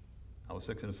 I was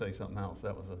fixing to say something else.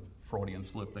 That was a Freudian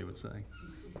slip, they would say.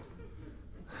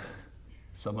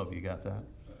 Some of you got that.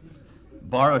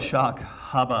 Barashak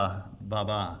Haba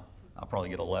Baba. I'll probably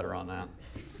get a letter on that.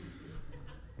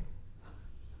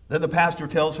 Then the pastor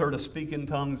tells her to speak in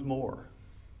tongues more.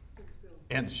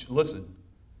 And listen,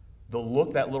 the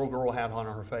look that little girl had on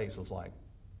her face was like,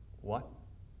 what?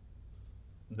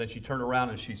 And then she turned around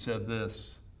and she said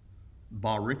this,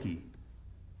 Bariki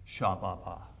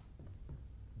Shababa.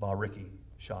 Bariki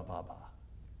Shababa.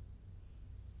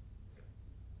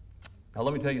 Now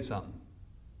let me tell you something.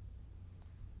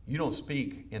 You don't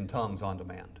speak in tongues on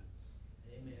demand.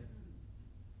 Amen.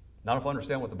 Not if I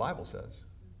understand what the Bible says.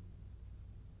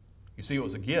 You see, it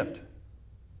was a gift.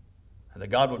 And that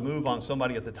God would move on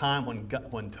somebody at the time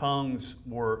when tongues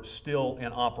were still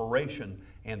in operation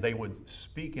and they would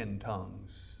speak in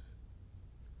tongues.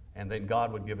 And then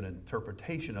God would give an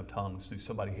interpretation of tongues to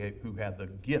somebody who had the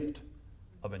gift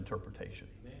of interpretation.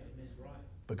 Amen. That's right.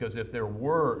 Because if there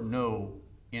were no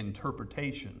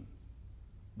interpretation,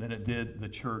 then it did the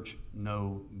church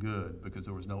no good, because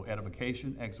there was no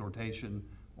edification, exhortation,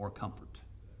 or comfort.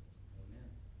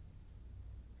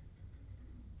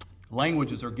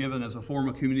 Languages are given as a form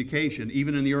of communication.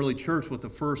 Even in the early church, with the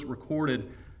first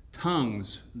recorded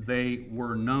tongues, they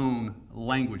were known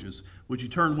languages. Would you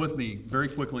turn with me very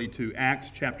quickly to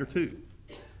Acts chapter 2?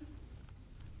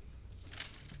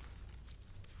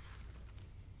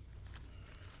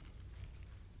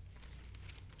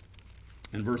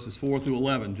 And verses 4 through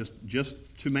 11, just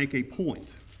to make a point.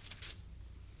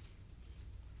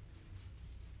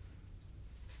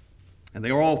 And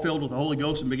they were all filled with the Holy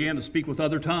Ghost and began to speak with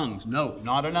other tongues. No,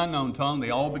 not an unknown tongue. They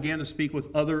all began to speak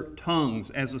with other tongues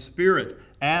as the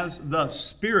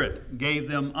Spirit gave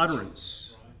them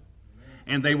utterance.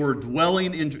 And they were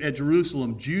dwelling at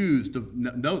Jerusalem, Jews.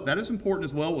 Note, that is important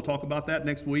as well. We'll talk about that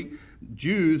next week.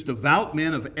 Jews, devout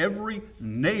men of every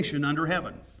nation under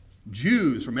heaven.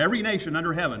 Jews from every nation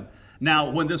under heaven.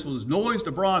 Now, when this was noised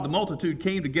abroad, the multitude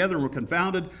came together and were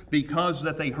confounded, because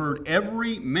that they heard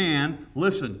every man,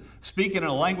 listen, speaking in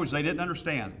a language they didn't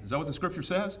understand. Is that what the Scripture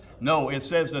says? No, it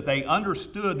says that they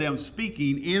understood them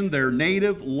speaking in their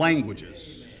native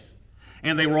languages.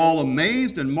 And they were all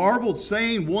amazed and marveled,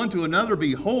 saying one to another,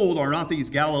 Behold, are not these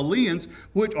Galileans,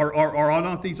 which are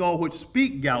not these all which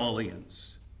speak Galileans?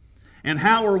 And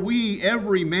how are we,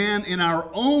 every man in our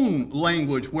own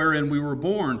language wherein we were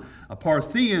born,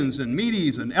 Parthians and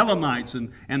Medes and Elamites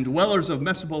and dwellers of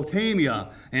Mesopotamia,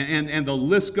 and the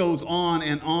list goes on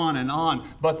and on and on.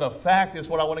 But the fact is,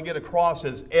 what I want to get across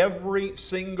is every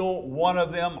single one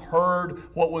of them heard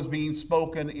what was being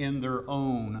spoken in their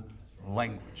own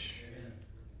language.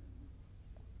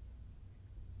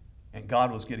 And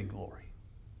God was getting glory.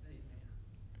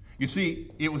 You see,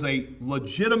 it was a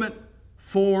legitimate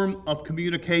form of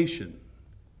communication.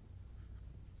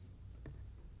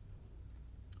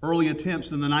 Early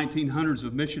attempts in the 1900s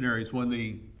of missionaries, when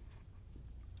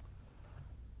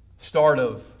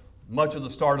much of the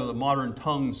start of the modern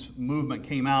tongues movement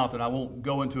came out, and I won't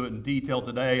go into it in detail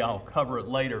today, I'll cover it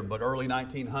later, but early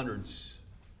 1900s,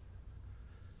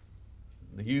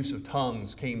 the use of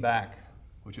tongues came back,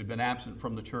 which had been absent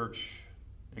from the church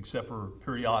except for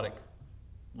periodic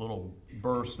little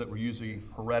bursts that were usually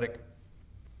heretic.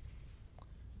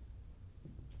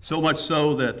 So much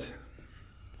so that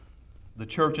the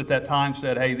church at that time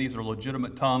said, hey, these are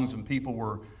legitimate tongues, and people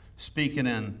were speaking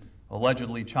in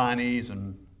allegedly Chinese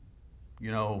and,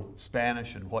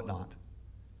 Spanish and whatnot.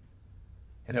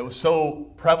 And it was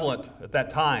so prevalent at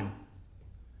that time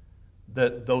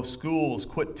that those schools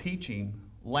quit teaching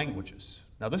languages.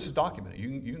 Now, this is documented.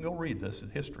 You can go read this in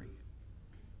history.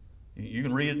 You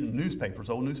can read it in newspapers,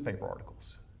 old newspaper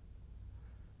articles.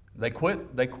 They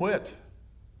quit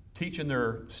teaching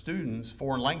their students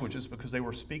foreign languages because they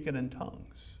were speaking in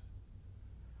tongues.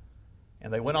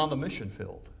 And they went on the mission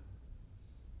field,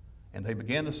 and they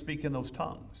began to speak in those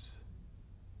tongues.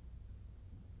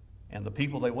 And the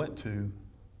people they went to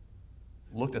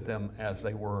looked at them as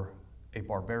they were a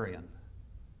barbarian,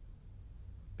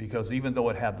 because even though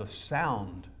it had the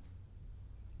sound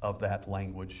of that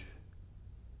language,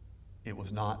 it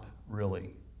was not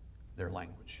really their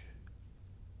language.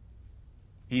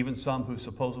 Even some who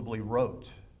supposedly wrote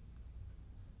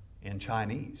in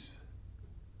Chinese,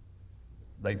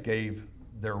 they gave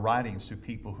their writings to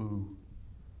people who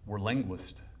were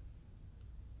linguists,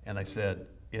 and they said,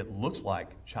 it looks like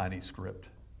Chinese script,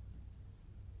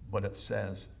 but it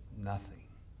says nothing.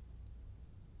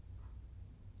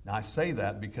 Now, I say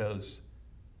that because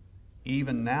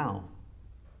even now,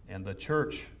 in the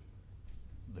church,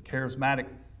 the charismatic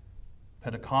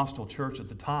Pentecostal church at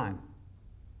the time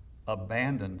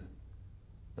abandoned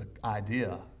the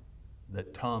idea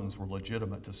that tongues were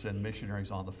legitimate to send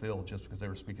missionaries on the field just because they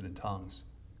were speaking in tongues.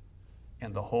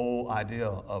 And the whole idea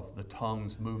of the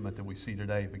tongues movement that we see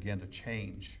today began to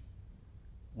change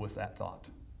with that thought.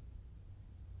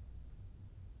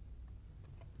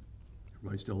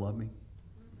 Everybody still love me?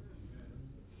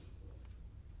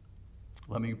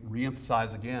 Let me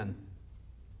reemphasize again,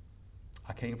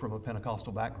 I came from a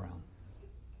Pentecostal background.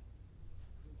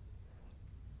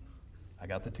 I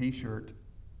got the t-shirt,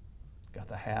 got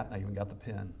the hat, and I even got the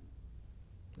pen.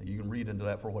 And you can read into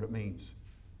that for what it means.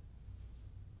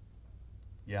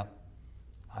 Yeah,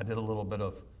 I did a little bit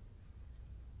of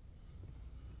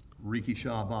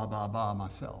Rikisha ba ba ba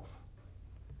myself.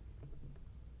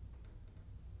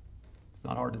 It's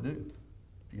not hard to do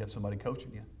if you got somebody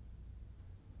coaching you.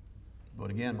 But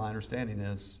again, my understanding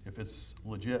is if it's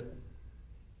legit,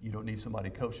 you don't need somebody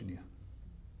coaching you.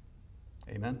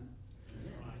 Amen?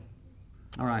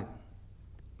 All right.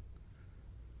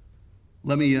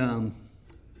 Let me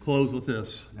close with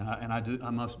this, and I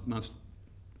must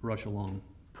rush along.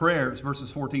 Prayers,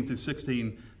 verses 14 through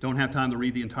 16, don't have time to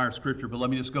read the entire scripture, but let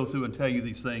me just go through and tell you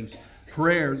these things.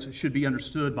 Prayers should be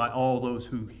understood by all those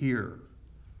who hear.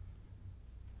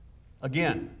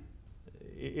 Again,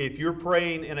 if you're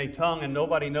praying in a tongue and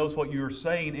nobody knows what you're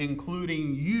saying,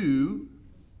 including you,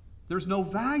 there's no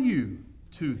value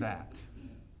to that.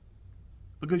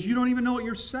 Because you don't even know what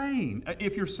you're saying,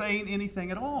 if you're saying anything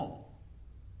at all.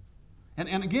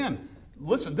 And again,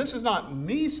 listen, this is not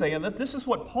me saying that. This is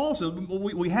what Paul says.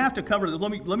 We have to cover this.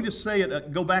 Let me just say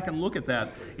it. Go back and look at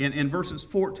that. In verses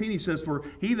 14, he says, "For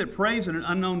he that prays in an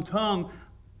unknown tongue,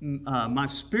 my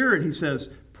spirit," he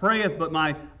says, "prayeth, but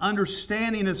my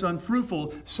understanding is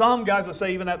unfruitful." Some guys will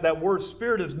say even that word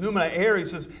spirit is pneuma air. He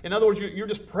says, in other words, you're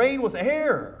just praying with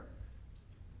air.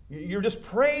 You're just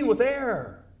praying with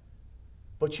air.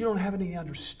 But you don't have any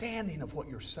understanding of what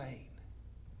you're saying.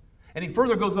 And he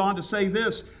further goes on to say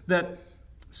this, that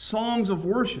songs of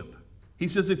worship. He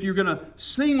says if you're going to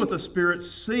sing with the Spirit,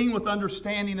 sing with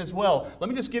understanding as well. Let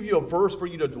me just give you a verse for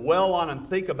you to dwell on and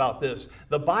think about this.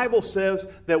 The Bible says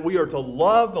that we are to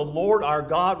love the Lord our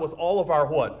God with all of our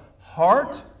what?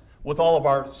 Heart, with all of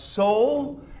our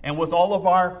soul, and with all of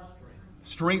our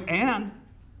strength, and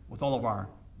with all of our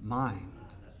mind.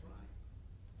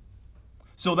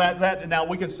 So that now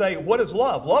we can say, what is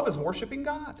love? Love is worshiping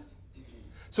God.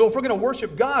 So if we're going to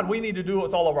worship God, we need to do it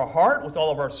with all of our heart, with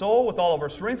all of our soul, with all of our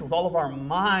strength, with all of our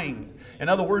mind. In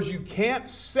other words, you can't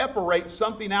separate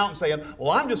something out and say,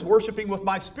 well, I'm just worshiping with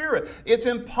my spirit. It's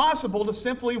impossible to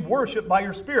simply worship by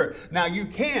your spirit. Now you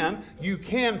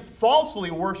can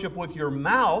falsely worship with your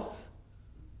mouth.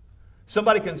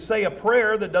 Somebody can say a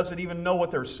prayer that doesn't even know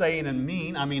what they're saying and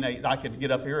mean. I mean, I could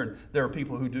get up here, and there are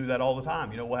people who do that all the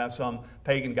time. You know, we'll have some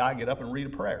pagan guy get up and read a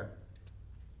prayer.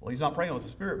 Well, he's not praying with the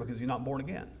Spirit because he's not born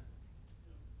again.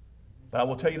 But I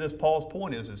will tell you this, Paul's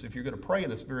point is if you're going to pray in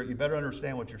the Spirit, you better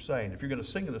understand what you're saying. If you're going to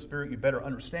sing in the Spirit, you better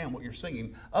understand what you're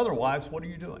singing. Otherwise, what are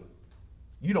you doing?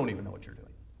 You don't even know what you're doing.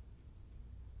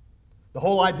 The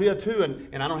whole idea, too,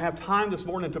 and I don't have time this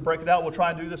morning to break it out. We'll try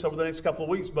and do this over the next couple of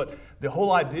weeks. But the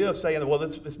whole idea of saying, well,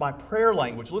 this is my prayer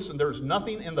language. Listen, there's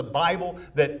nothing in the Bible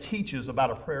that teaches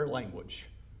about a prayer language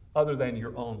other than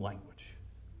your own language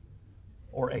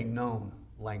or a known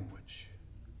language.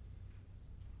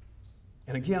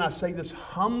 And again, I say this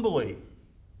humbly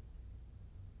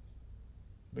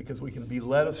because we can be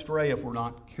led astray if we're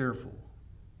not careful.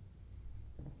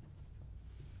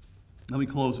 Let me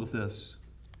close with this.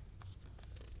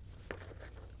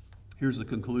 Here's the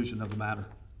conclusion of the matter.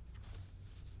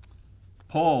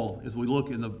 Paul, as we look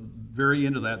in the very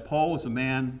end of that, Paul was a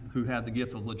man who had the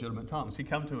gift of legitimate tongues. He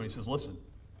comes to him and he says, listen,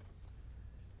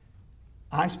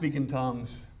 I speak in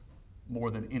tongues more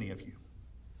than any of you.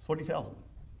 That's what he tells him.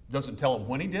 Doesn't tell him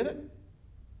when he did it.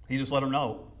 He just let him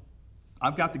know,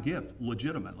 I've got the gift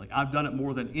legitimately. I've done it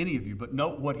more than any of you. But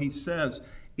note what he says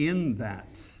in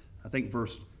that. I think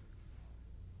verse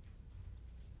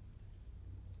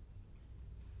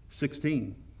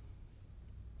 16.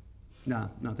 No,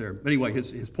 not there. But anyway,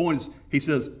 his point is, he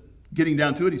says, getting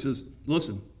down to it, he says,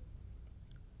 listen,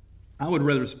 I would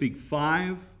rather speak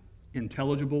 5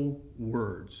 intelligible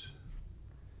words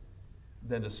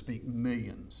than to speak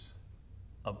millions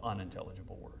of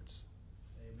unintelligible words.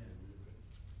 Amen.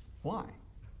 Why?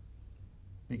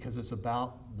 Because it's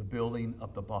about the building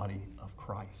of the body of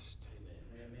Christ.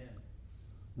 Amen.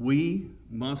 We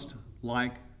must,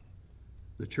 like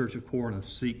the Church of Corinth,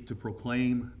 seek to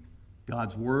proclaim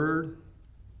God's word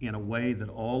in a way that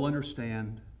all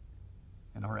understand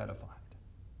and are edified.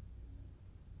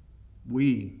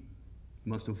 We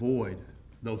must avoid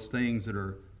those things that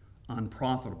are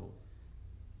unprofitable.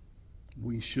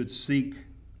 We should seek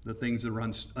the things that are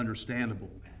understandable,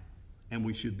 and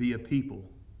we should be a people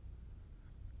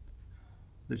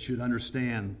that should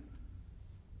understand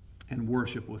and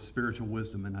worship with spiritual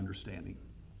wisdom and understanding.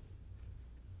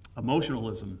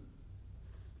 Emotionalism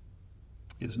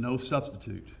is no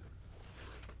substitute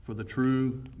for the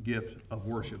true gift of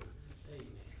worship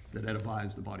that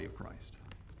edifies the body of Christ.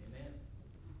 Amen.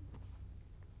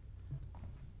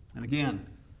 And again,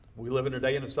 we live in a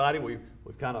day in society, we've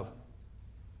kind of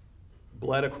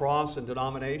bled across in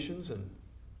denominations,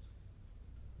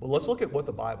 but let's look at what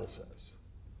the Bible says,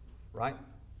 right?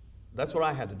 That's what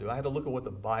I had to do. I had to look at what the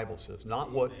Bible says,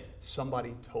 not what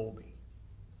somebody told me.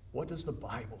 What does the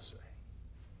Bible say?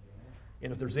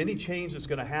 And if there's any change that's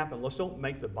going to happen, let's don't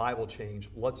make the Bible change.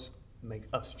 Let's make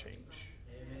us change.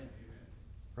 Amen.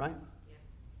 Right? Yes.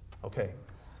 Okay.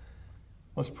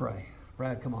 Let's pray.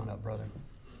 Brad, come on up, brother.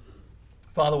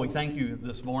 Father, we thank you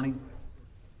this morning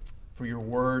for your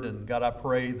word. And God, I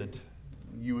pray that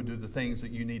you would do the things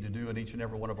that you need to do in each and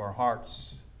every one of our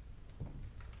hearts.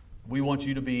 We want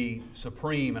you to be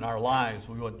supreme in our lives.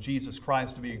 We want Jesus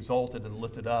Christ to be exalted and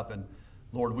lifted up. And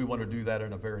Lord, we want to do that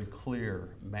in a very clear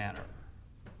manner.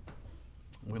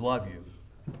 We love you.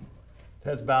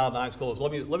 Heads bowed and eyes closed.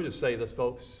 Let me just say this,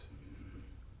 folks.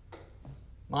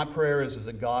 My prayer is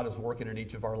that God is working in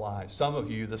each of our lives. Some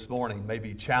of you this morning may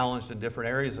be challenged in different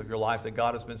areas of your life that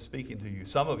God has been speaking to you.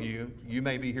 Some of you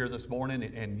may be here this morning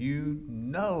and you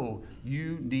know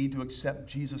you need to accept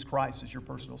Jesus Christ as your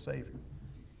personal Savior.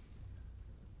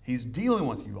 He's dealing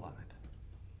with you on it.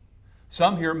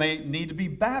 Some here may need to be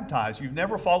baptized. You've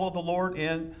never followed the Lord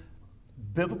in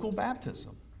biblical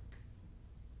baptism.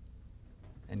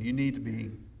 And you need to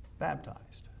be baptized.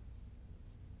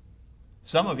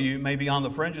 Some of you may be on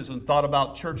the fringes and thought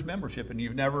about church membership and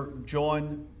you've never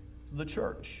joined the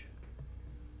church.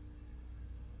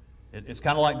 It's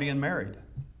kind of like being married.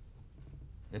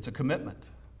 It's a commitment.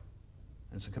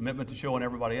 It's a commitment to showing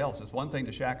everybody else. It's one thing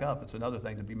to shack up. It's another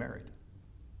thing to be married.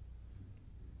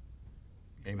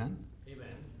 Amen? Amen.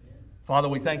 Father,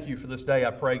 we thank you for this day.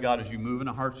 I pray, God, as you move in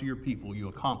the hearts of your people, you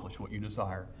accomplish what you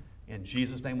desire. In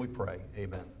Jesus' name we pray.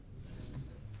 Amen.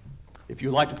 If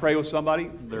you'd like to pray with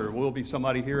somebody, there will be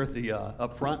somebody here at the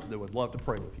up front that would love to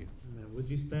pray with you. Amen. Would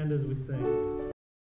you stand as we sing?